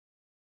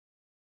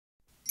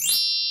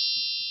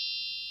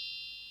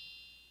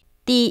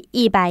第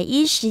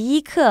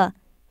111课，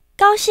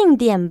高兴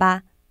点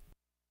吧。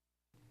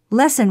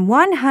Lesson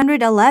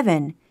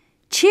 111.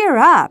 Cheer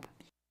up!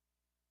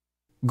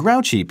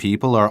 Grouchy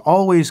people are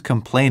always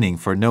complaining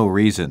for no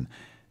reason.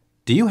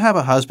 Do you have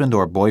a husband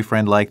or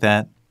boyfriend like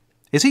that?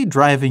 Is he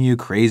driving you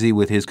crazy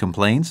with his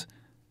complaints?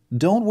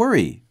 Don't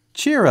worry.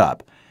 Cheer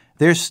up.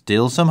 There's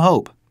still some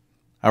hope.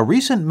 A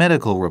recent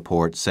medical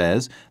report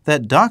says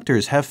that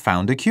doctors have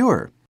found a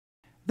cure.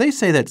 They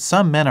say that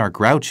some men are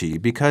grouchy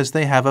because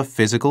they have a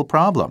physical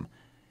problem.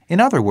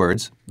 In other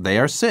words, they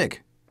are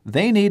sick.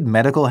 They need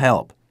medical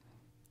help.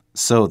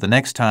 So the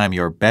next time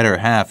your better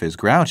half is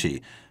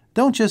grouchy,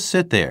 don't just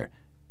sit there.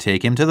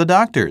 Take him to the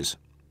doctors.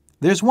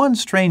 There's one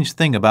strange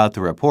thing about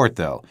the report,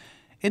 though.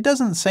 It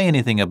doesn't say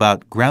anything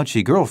about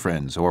grouchy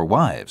girlfriends or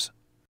wives.